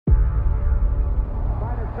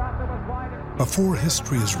Before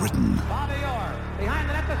history is written,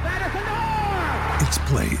 it's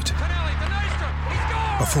played.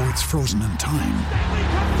 Before it's frozen in time,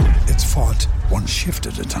 it's fought one shift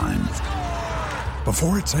at a time.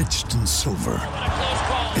 Before it's etched in silver,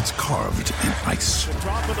 it's carved in ice.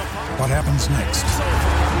 What happens next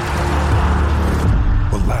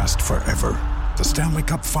will last forever. The Stanley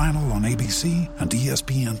Cup Final on ABC and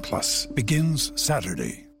ESPN Plus begins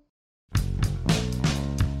Saturday.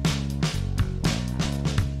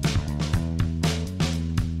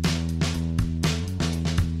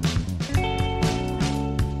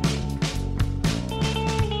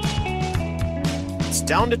 It's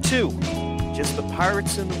down to 2. Just the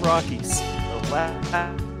Pirates and the Rockies. The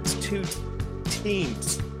last 2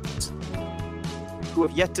 teams who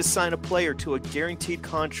have yet to sign a player to a guaranteed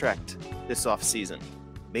contract this offseason.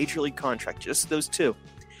 Major league contract, just those 2.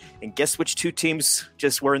 And guess which 2 teams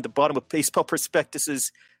just were in the bottom of Baseball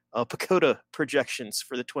Prospectus's PECOTA projections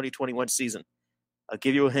for the 2021 season? I'll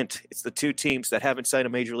give you a hint. It's the 2 teams that haven't signed a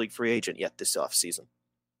major league free agent yet this offseason.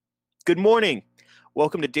 Good morning.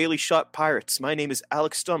 Welcome to Daily Shot Pirates. My name is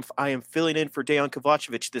Alex Stumpf. I am filling in for Dejan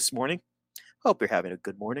Kovacevic this morning. Hope you're having a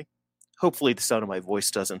good morning. Hopefully the sound of my voice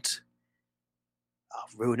doesn't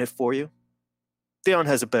ruin it for you. Dejan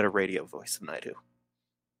has a better radio voice than I do.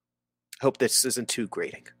 Hope this isn't too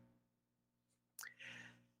grating.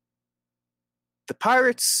 The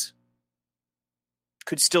Pirates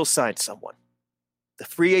could still sign someone. The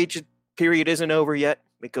free agent period isn't over yet.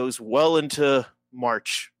 It goes well into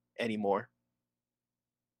March anymore.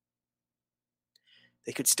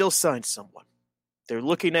 They could still sign someone. They're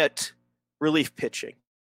looking at relief pitching.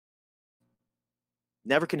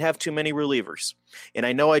 Never can have too many relievers. And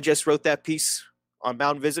I know I just wrote that piece on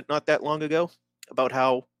Mound Visit not that long ago about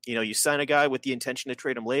how, you sign a guy with the intention to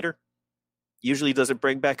trade him later. Usually doesn't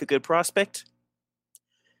bring back a good prospect.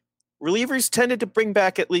 Relievers tended to bring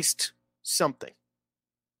back at least something.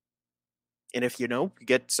 And if, you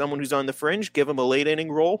get someone who's on the fringe, give them a late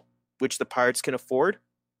inning role, which the Pirates can afford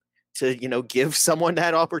to, give someone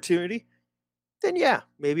that opportunity, then yeah,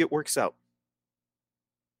 maybe it works out.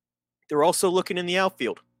 They're also looking in the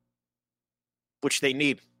outfield, which they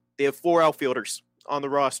need. They have 4 outfielders on the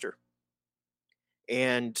roster.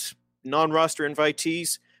 And non-roster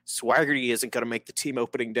invitees, Swaggerty isn't going to make the team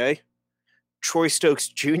opening day. Troy Stokes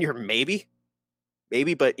Jr., maybe,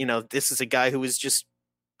 but, this is a guy who was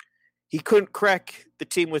he couldn't crack the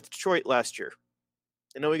team with Detroit last year.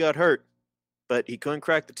 I know he got hurt, but he couldn't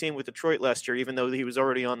crack the team with Detroit last year, even though he was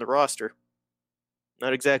already on the roster.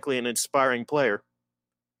 Not exactly an inspiring player.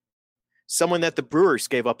 Someone that the Brewers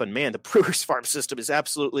gave up on. Man, the Brewers farm system is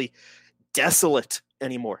absolutely desolate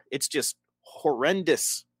anymore. It's just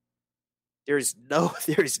horrendous. There's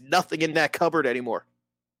nothing in that cupboard anymore.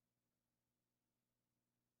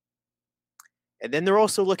 And then they're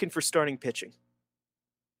also looking for starting pitching.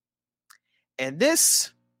 And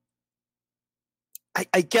this,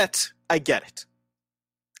 I get it.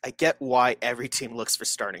 I get why every team looks for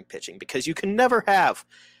starting pitching, because you can never have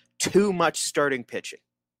too much starting pitching.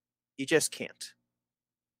 You just can't.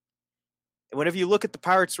 And whenever you look at the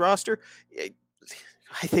Pirates roster,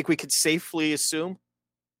 I think we could safely assume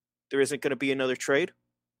there isn't going to be another trade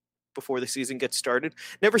before the season gets started.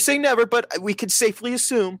 Never say never, but we could safely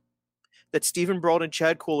assume that Stephen Brault and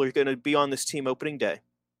Chad Kuhl are going to be on this team opening day.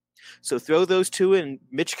 So throw those 2 in,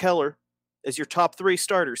 Mitch Keller as your top 3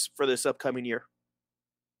 starters for this upcoming year.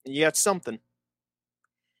 And you got something.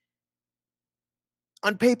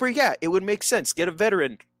 On paper, yeah, it would make sense. Get a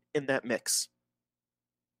veteran in that mix.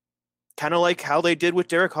 Kind of like how they did with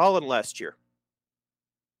Derek Holland last year.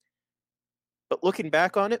 But looking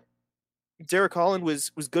back on it, Derek Holland was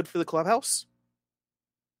good for the clubhouse.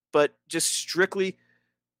 But just strictly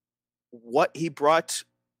what he brought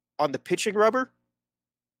on the pitching rubber,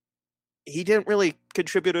 he didn't really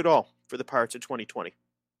contribute at all for the Pirates in 2020.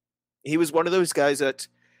 He was one of those guys that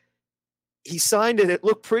he signed, and it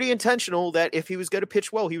looked pretty intentional that if he was going to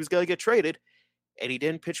pitch well, he was going to get traded. And he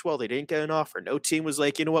didn't pitch well. They didn't get an offer. No team was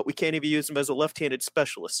like, you know what, we can't even use him as a left-handed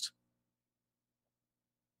specialist.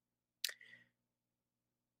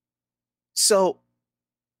 So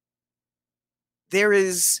there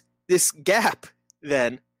is this gap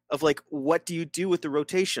then of what do you do with the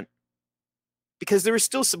rotation? Because there are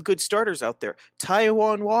still some good starters out there.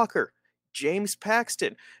 Taijuan Walker, James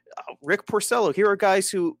Paxton, Rick Porcello. Here are guys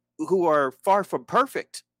who are far from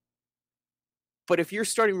perfect. But if your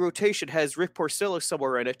starting rotation has Rick Porcello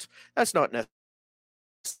somewhere in it, that's not necessarily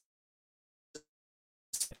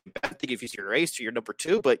bad thing if he's your ace or your number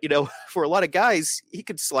 2. But, for a lot of guys, he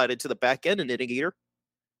could slide into the back end and inning eater.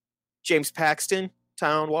 James Paxton,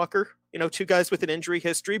 Taijuan Walker, 2 guys with an injury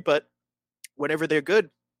history, but whenever they're good,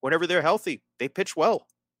 whenever they're healthy, they pitch well.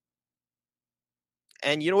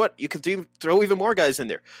 And you know what? You could throw even more guys in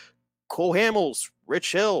there. Cole Hamels,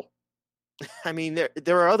 Rich Hill. I mean,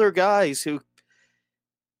 there are other guys who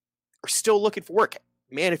are still looking for work.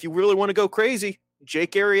 Man, if you really want to go crazy,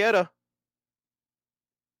 Jake Arrieta.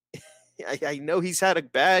 I know he's had a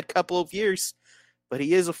bad couple of years, but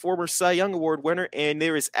he is a former Cy Young Award winner, and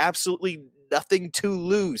there is absolutely nothing to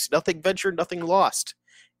lose, nothing ventured, nothing lost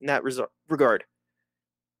in that regard.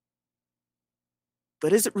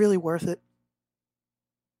 But is it really worth it?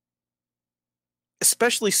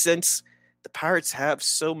 Especially since the Pirates have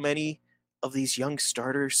so many of these young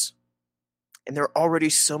starters, and there are already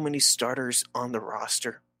so many starters on the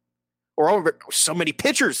roster, or so many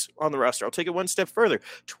pitchers on the roster. I'll take it one step further.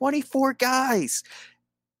 24 guys,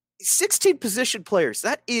 16 position players.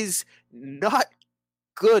 That is not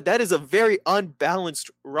good. That is a very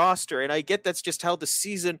unbalanced roster, and I get that's just how the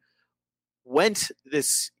season went.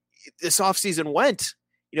 This offseason went.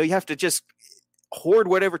 You have to just hoard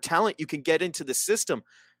whatever talent you can get into the system.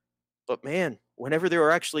 But man, whenever there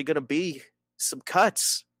are actually going to be some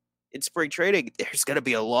cuts in spring trading, there's going to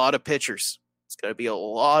be a lot of pitchers. It's going to be a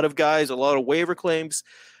lot of guys, a lot of waiver claims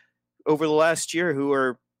over the last year who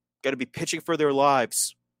are going to be pitching for their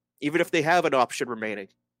lives, even if they have an option remaining,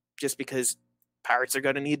 just because Pirates are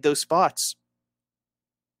going to need those spots.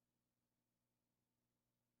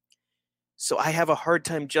 So I have a hard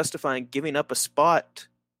time justifying giving up a spot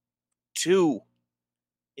to,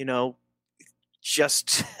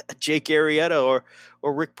 just Jake Arrieta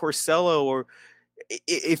or Rick Porcello, or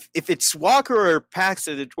if it's Walker or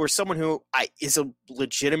Paxton or someone who is a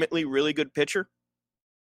legitimately really good pitcher,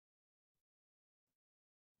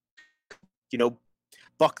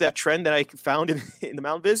 buck that trend that I found in the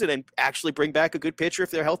mound visit and actually bring back a good pitcher if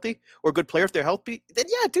they're healthy, or a good player if they're healthy, then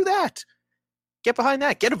yeah, do that. Get behind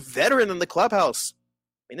that. Get a veteran in the clubhouse.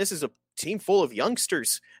 I mean, this is a team full of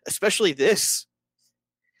youngsters, especially this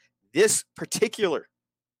particular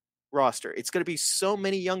roster. It's going to be so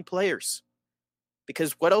many young players,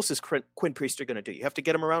 because what else is Quinn Priester going to do? You have to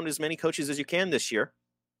get him around as many coaches as you can this year.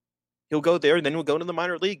 He'll go there, and then he'll go to the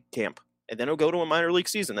minor league camp, and then he'll go to a minor league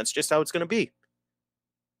season. That's just how it's going to be.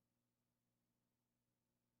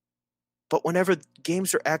 But whenever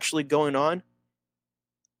games are actually going on,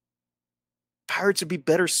 Pirates would be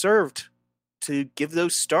better served to give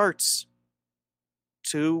those starts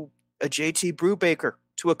to a JT Brubaker,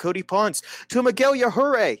 to a Cody Ponce, to a Miguel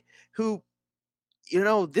Yajure, who,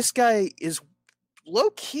 this guy is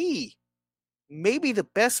low-key maybe the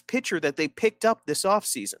best pitcher that they picked up this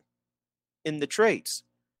offseason in the trades.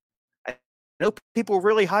 I know people are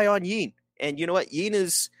really high on Yin, and you know what? Yin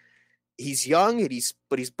he's young, and he's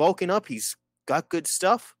bulking up. He's got good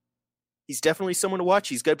stuff. He's definitely someone to watch.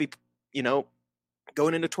 He's got to be,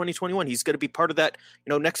 going into 2021, he's going to be part of that,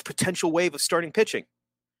 next potential wave of starting pitching.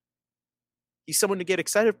 He's someone to get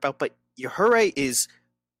excited about, but Yajure is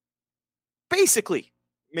basically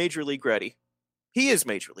major league ready. He is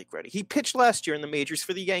major league ready. He pitched last year in the majors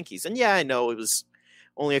for the Yankees, and yeah, I know it was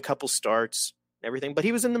only a couple starts and everything, but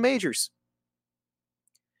he was in the majors.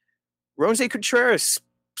 Roansy Contreras,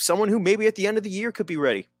 someone who maybe at the end of the year could be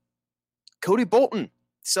ready. Cody Bolton,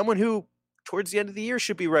 someone who towards the end of the year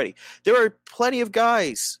should be ready. There are plenty of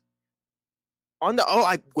guys on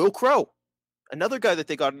Will Crow, another guy that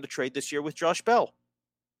they got in the trade this year with Josh Bell.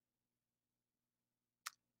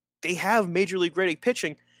 They have major league ready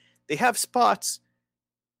pitching. They have spots.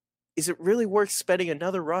 Is it really worth spending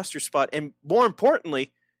another roster spot? And more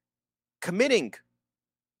importantly, committing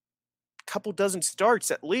a couple dozen starts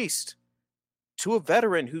at least to a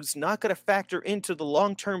veteran who's not going to factor into the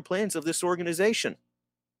long-term plans of this organization?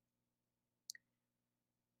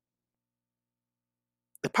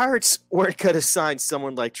 The Pirates weren't going to sign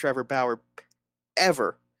someone like Trevor Bauer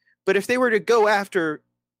ever. But if they were to go after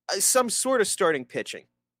some sort of starting pitching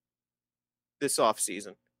this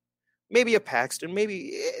offseason, maybe a Paxton,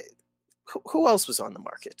 maybe who else was on the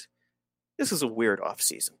market? This is a weird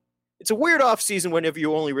offseason. It's a weird offseason whenever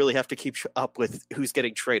you only really have to keep up with who's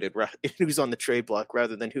getting traded, who's on the trade block,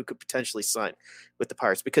 rather than who could potentially sign with the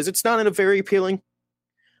Pirates, because it's not in a very appealing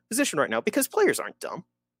position right now, because players aren't dumb.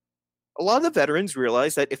 A lot of the veterans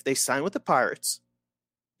realize that if they sign with the Pirates,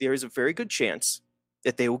 there is a very good chance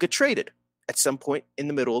that they will get traded at some point in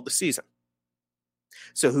the middle of the season.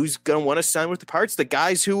 So who's going to want to sign with the Pirates? The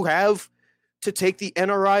guys who have to take the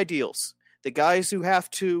NRI deals, the guys who have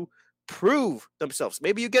to prove themselves.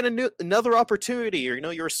 Maybe you get another opportunity, or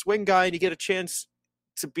you're a swing guy and you get a chance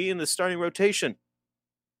to be in the starting rotation.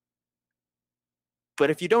 But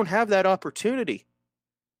if you don't have that opportunity,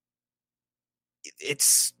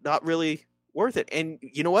 it's not really worth it. And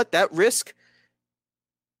you know what? That risk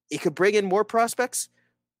It could bring in more prospects,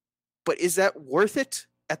 but is that worth it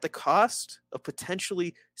at the cost of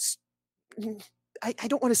potentially, I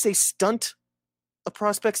don't want to say stunt a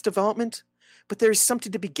prospect's development, but there's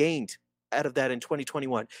something to be gained out of that in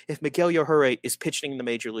 2021 if Miguel Yajure is pitching in the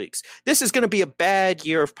major leagues. This is going to be a bad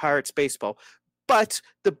year of Pirates baseball, but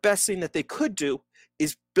the best thing that they could do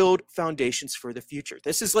is build foundations for the future.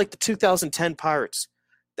 This is like the 2010 Pirates,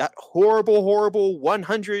 that horrible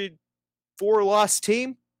 104-loss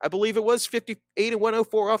team. I believe it was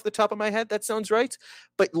 58-104 off the top of my head. That sounds right.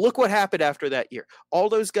 But look what happened after that year. All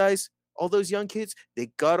those guys, all those young kids, they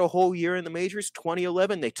got a whole year in the majors.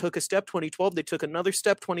 2011, they took a step. 2012, they took another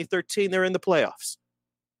step. 2013, they're in the playoffs.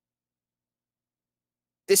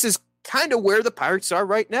 This is kind of where the Pirates are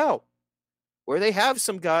right now, where they have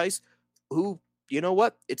some guys who, you know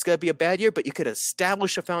what, it's going to be a bad year, but you could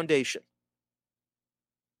establish a foundation.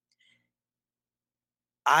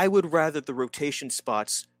 I would rather the rotation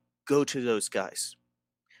spots go to those guys,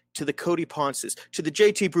 to the Cody Ponces, to the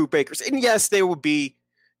JT Brewbakers. And yes, there will be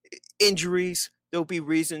injuries. There'll be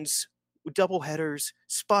reasons, doubleheaders,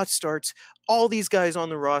 spot starts. All these guys on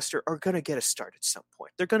the roster are going to get a start at some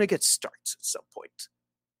point. They're going to get starts at some point.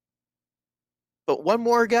 But one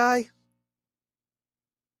more guy,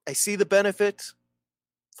 I see the benefit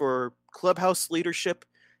for clubhouse leadership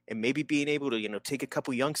and maybe being able to, take a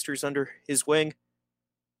couple youngsters under his wing.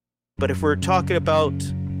 But if we're talking about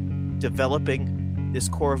developing this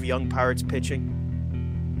core of young Pirates pitching,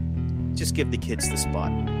 just give the kids the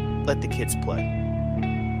spot. Let the kids play.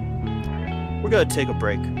 We're going to take a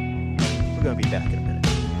break. We're going to be back in a minute.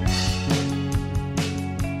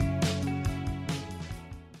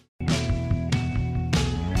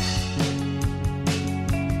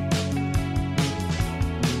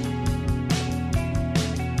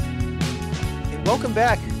 And welcome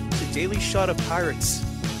back to Daily Shot of Pirates.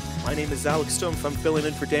 My name is Alex Stumpf. I'm filling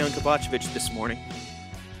in for Dejan Kovacevic this morning.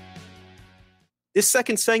 This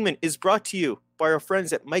second segment is brought to you by our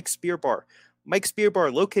friends at Mike's Beer Bar. Mike's Beer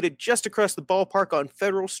Bar, located just across the ballpark on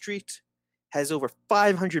Federal Street, has over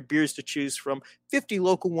 500 beers to choose from, 50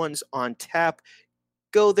 local ones on tap.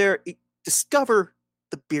 Go there, discover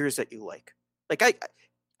the beers that you like. Like I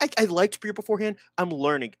liked beer beforehand. I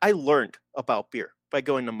learned about beer by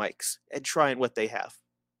going to Mike's and trying what they have.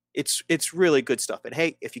 It's really good stuff. And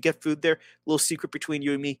hey, if you get food there, little secret between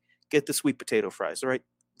you and me, get the sweet potato fries, all right?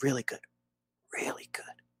 Really good. Really good.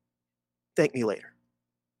 Thank me later.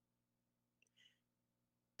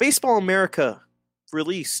 Baseball America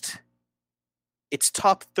released its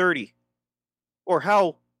top 30, or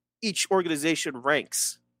how each organization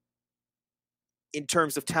ranks in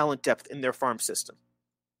terms of talent depth in their farm system.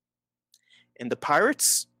 And the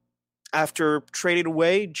Pirates, after trading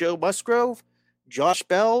away Joe Musgrove, Josh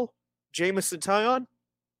Bell, Jameson Taillon,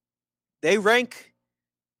 they rank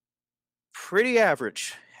pretty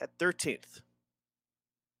average at 13th.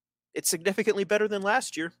 It's significantly better than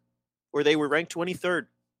last year, where they were ranked 23rd.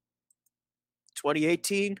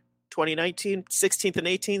 2018, 2019, 16th and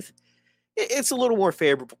 18th, it's a little more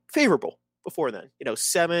favorable before then.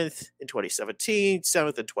 7th in 2017,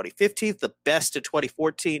 7th in 2015, the best in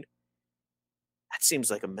 2014. That seems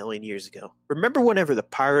like a million years ago. Remember whenever the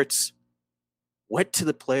Pirates went to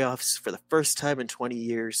the playoffs for the first time in 20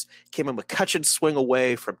 years, came a McCutcheon swing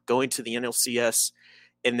away from going to the NLCS,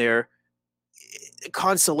 and their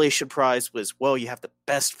consolation prize was, well, you have the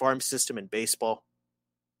best farm system in baseball.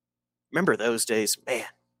 Remember those days? Man,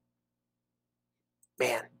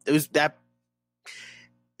 that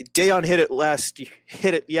Dejan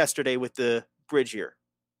hit it yesterday with the bridge year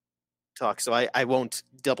talk, so I won't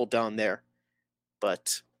double down there.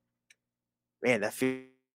 But man, that feels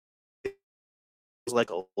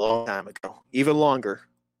like a long time ago, even longer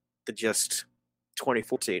than just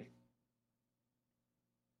 2014.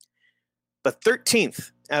 But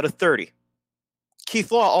 13th out of 30.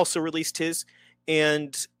 Keith Law also released his,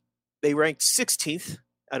 and they ranked 16th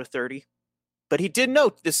out of 30. But he did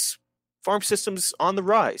note this farm system's on the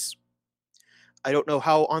rise. I don't know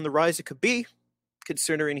how on the rise it could be,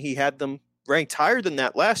 considering he had them ranked higher than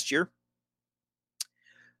that last year.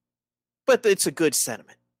 But it's a good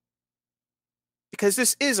sentiment, because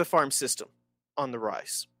this is a farm system on the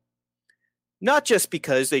rise. Not just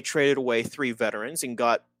because they traded away 3 veterans and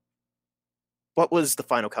got, what was the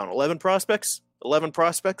final count, 11 prospects? 11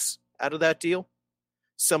 prospects out of that deal.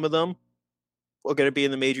 Some of them are going to be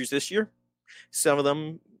in the majors this year. Some of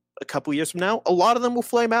them a couple years from now. A lot of them will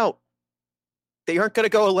flame out. They aren't going to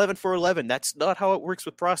go 11 for 11. That's not how it works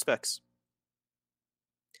with prospects.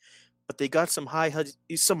 But they got some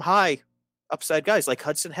high upside guys like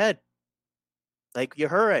Hudson Head, like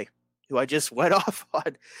Yajure, who I just went off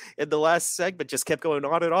on in the last segment, just kept going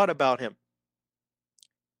on and on about him.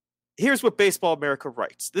 Here's what Baseball America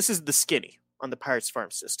writes. This is the Skinny on the Pirates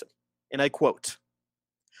farm system. And I quote,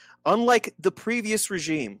 "Unlike the previous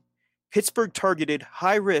regime, Pittsburgh targeted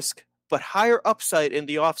high risk but higher upside in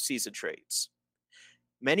the offseason trades.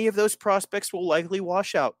 Many of those prospects will likely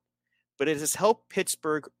wash out, but it has helped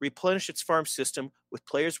Pittsburgh replenish its farm system with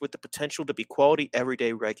players with the potential to be quality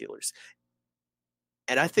everyday regulars."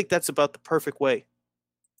 And I think that's about the perfect way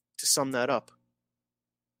to sum that up.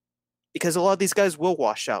 Because a lot of these guys will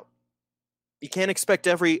wash out. You can't expect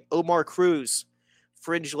every Omar Cruz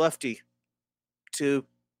fringe lefty to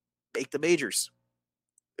make the majors.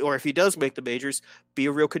 Or if he does make the majors, be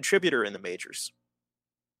a real contributor in the majors.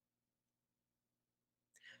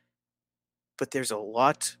 But there's a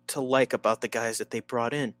lot to like about the guys that they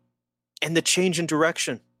brought in. And the change in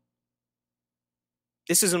direction.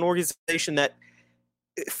 This is an organization that,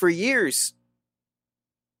 for years,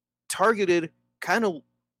 targeted kind of...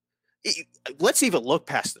 Let's even look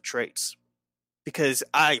past the trades. Because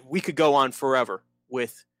we could go on forever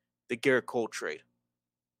with the Garrett Cole trade.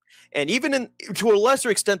 And even to a lesser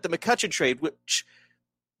extent, the McCutchen trade, which,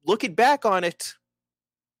 looking back on it,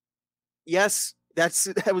 yes,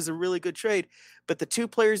 that was a really good trade. But the two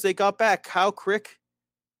players they got back, Kyle Crick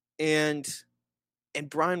and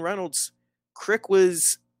Brian Reynolds, Crick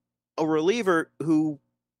was a reliever who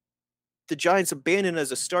the Giants abandoned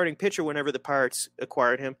as a starting pitcher whenever the Pirates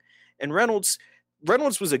acquired him. And Reynolds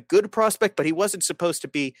was a good prospect, but he wasn't supposed to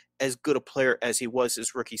be as good a player as he was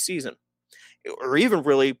his rookie season. Or even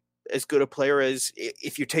really as good a player as,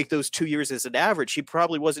 if you take those 2 years as an average, he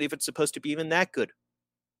probably wasn't even supposed to be even that good.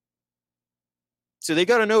 So they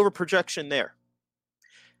got an overprojection there.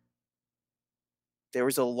 There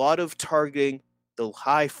was a lot of targeting the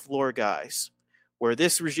high floor guys, where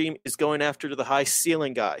this regime is going after the high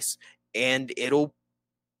ceiling guys. And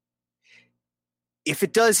if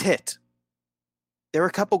it does hit, there are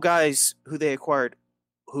a couple guys who they acquired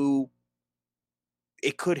who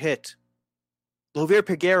it could hit. Liover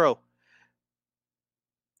Peguero.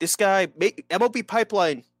 This guy, MLB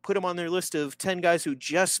Pipeline put him on their list of 10 guys who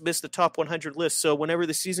just missed the top 100 list. So whenever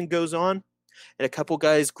the season goes on and a couple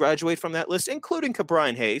guys graduate from that list, including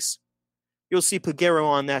Ke'Bryan Hayes, you'll see Peguero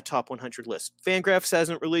on that top 100 list. Fangraphs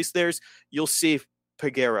hasn't released theirs. You'll see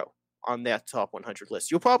Peguero on that top 100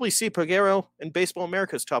 list. You'll probably see Peguero in Baseball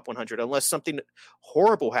America's top 100 unless something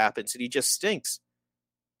horrible happens and he just stinks.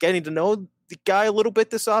 Getting to know the guy a little bit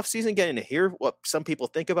this offseason, getting to hear what some people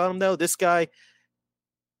think about him, though, this guy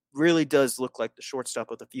really does look like the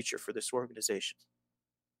shortstop of the future for this organization.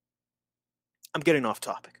 I'm getting off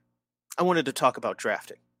topic. I wanted to talk about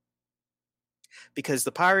drafting because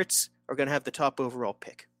the Pirates are going to have the top overall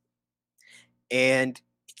pick. And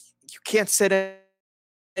you can't set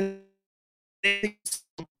anything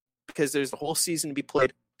because there's a whole season to be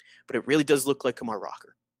played, but it really does look like Kumar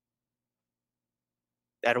Rocker.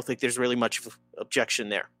 I don't think there's really much of an objection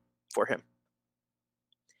there for him.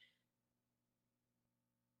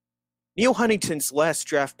 Neil Huntington's last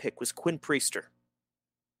draft pick was Quinn Priester,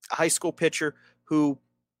 a high school pitcher who,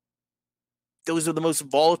 those are the most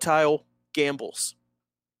volatile gambles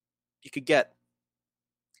you could get.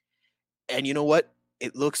 And you know what?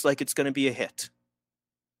 It looks like it's going to be a hit.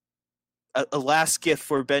 A last gift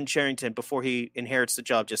for Ben Cherington before he inherits the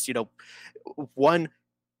job. Just, one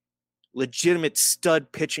legitimate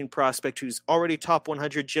stud pitching prospect who's already top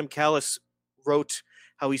 100. Jim Callis wrote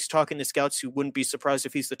how he's talking to scouts who wouldn't be surprised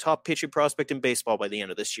if he's the top pitching prospect in baseball by the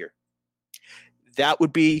end of this year. That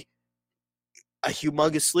would be a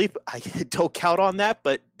humongous leap. I don't count on that,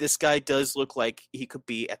 but this guy does look like he could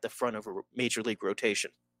be at the front of a major league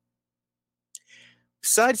rotation.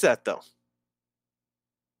 Besides that, though,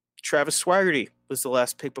 Travis Swaggerty was the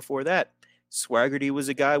last pick before that. Swaggerty was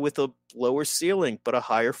a guy with a lower ceiling but a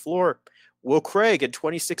higher floor. Will Craig in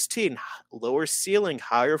 2016, lower ceiling,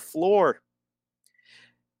 higher floor.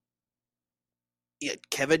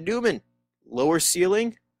 Kevin Newman, lower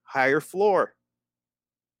ceiling, higher floor.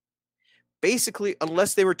 Basically,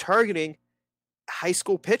 unless they were targeting high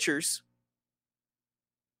school pitchers,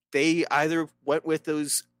 they either went with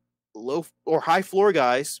those low or high floor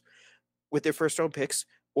guys with their first round picks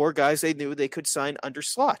or guys they knew they could sign under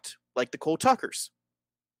slot, like the Cole Tuckers.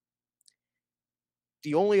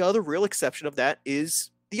 The only other real exception of that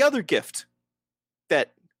is the other gift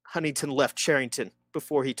that Huntington left Cherington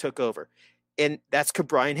before he took over. And that's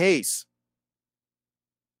Ke'Bryan Hayes,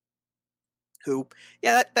 who,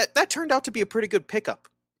 that turned out to be a pretty good pickup.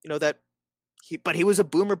 But he was a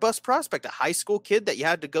boomer bust prospect, a high school kid that you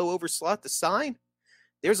had to go over slot to sign.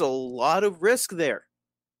 There's a lot of risk there.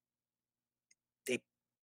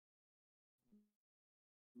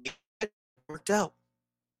 worked out.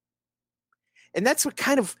 And that's what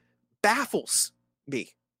kind of baffles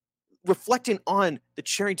me, reflecting on the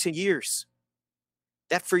Cherington years,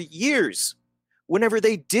 that for years, whenever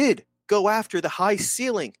they did go after the high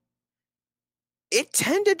ceiling, it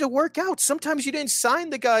tended to work out. Sometimes you didn't sign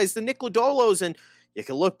the guys, the Nick Lodolos, and you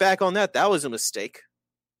can look back on that. That was a mistake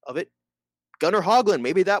of it. Gunnar Hoglund,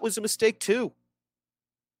 maybe that was a mistake too.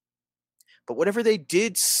 But whatever they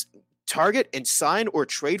did target and sign or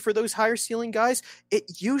trade for those higher ceiling guys,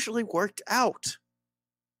 it usually worked out.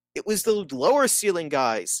 It was the lower ceiling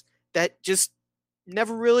guys that just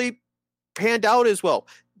never really panned out as well.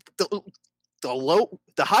 The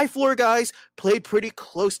high floor guys played pretty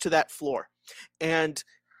close to that floor. And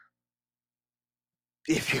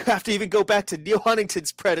if you have to even go back to Neil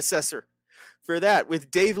Huntington's predecessor for that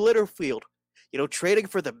with Dave Littlefield, trading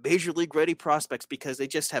for the major league ready prospects because they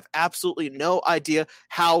just have absolutely no idea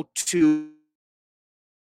how to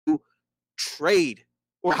trade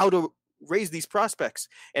or how to raise these prospects.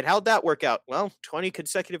 And how'd that work out? Well, 20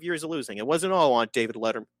 consecutive years of losing. It wasn't all on David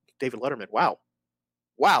Letterman. Wow.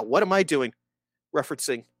 What am I doing?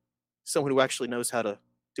 Referencing someone who actually knows how to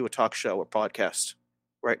do a talk show or podcast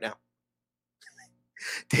right now.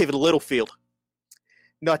 David Littlefield,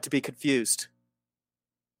 not to be confused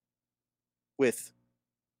with,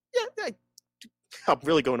 I'm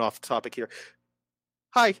really going off topic here.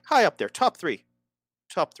 High up there, top three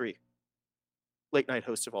late night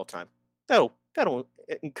hosts of all time. That'll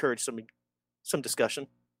encourage some discussion.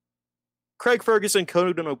 Craig Ferguson,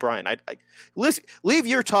 Conan O'Brien. Leave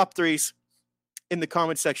your top threes in the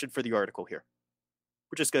comment section for the article here.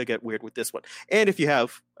 We're just going to get weird with this one. And if you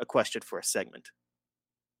have a question for a segment,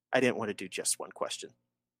 I didn't want to do just one question.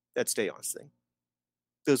 That's Dayon's thing.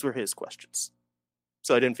 Those were his questions.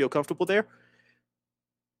 So I didn't feel comfortable there.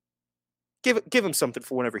 Give him something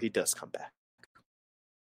for whenever he does come back.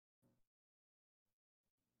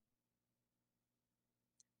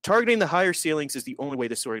 Targeting the higher ceilings is the only way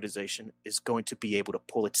this organization is going to be able to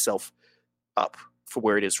pull itself up for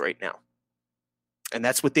where it is right now. And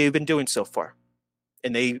that's what they've been doing so far.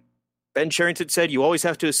 And Ben Cherington said, you always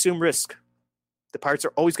have to assume risk. The Pirates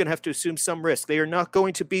are always going to have to assume some risk. They are not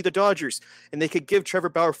going to be the Dodgers, and they could give Trevor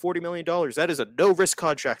Bauer $40 million. That is a no-risk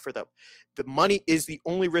contract for them. The money is the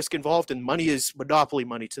only risk involved, and money is monopoly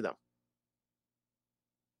money to them.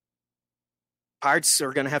 Pirates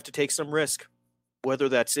are going to have to take some risk, whether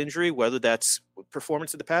that's injury, whether that's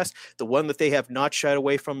performance in the past. The one that they have not shied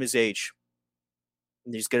away from is age.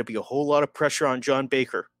 And there's going to be a whole lot of pressure on John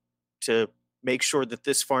Baker to make sure that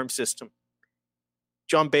this farm system,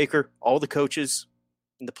 John Baker, all the coaches,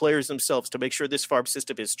 and the players themselves, to make sure this farm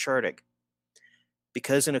system is charting.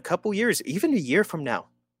 Because in a couple years, even a year from now,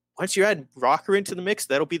 once you add Rocker into the mix,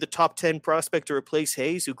 that'll be the top 10 prospect to replace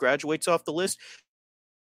Hayes, who graduates off the list.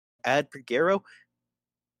 Add Peguero.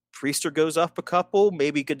 Priester goes up a couple.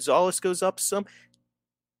 Maybe Gonzalez goes up some.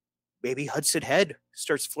 Maybe Hudson Head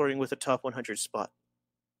starts flirting with a top 100 spot.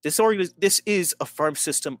 This is a farm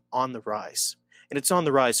system on the rise. And it's on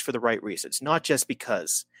the rise for the right reasons, not just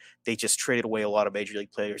because they just traded away a lot of major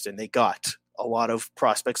league players and they got a lot of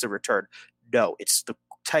prospects in return. No, it's the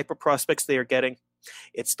type of prospects they are getting.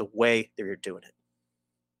 It's the way they're doing it.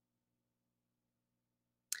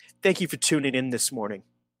 Thank you for tuning in this morning.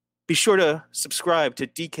 Be sure to subscribe to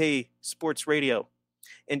DK Sports Radio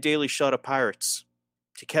and Daily Shot of Pirates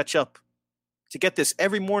to catch up, to get this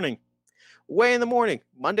every morning, way in the morning,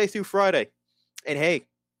 Monday through Friday. And hey,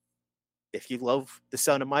 if you love the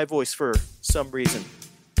sound of my voice for some reason,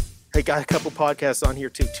 I got a couple podcasts on here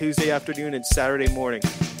too, Tuesday afternoon and Saturday morning.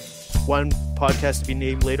 One podcast to be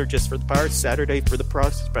named later just for the Pirates, Saturday for the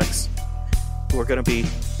prospects, who are going to be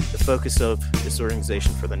the focus of this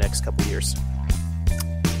organization for the next couple years.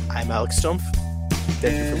 I'm Alex Stumpf.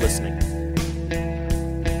 Thank you for listening.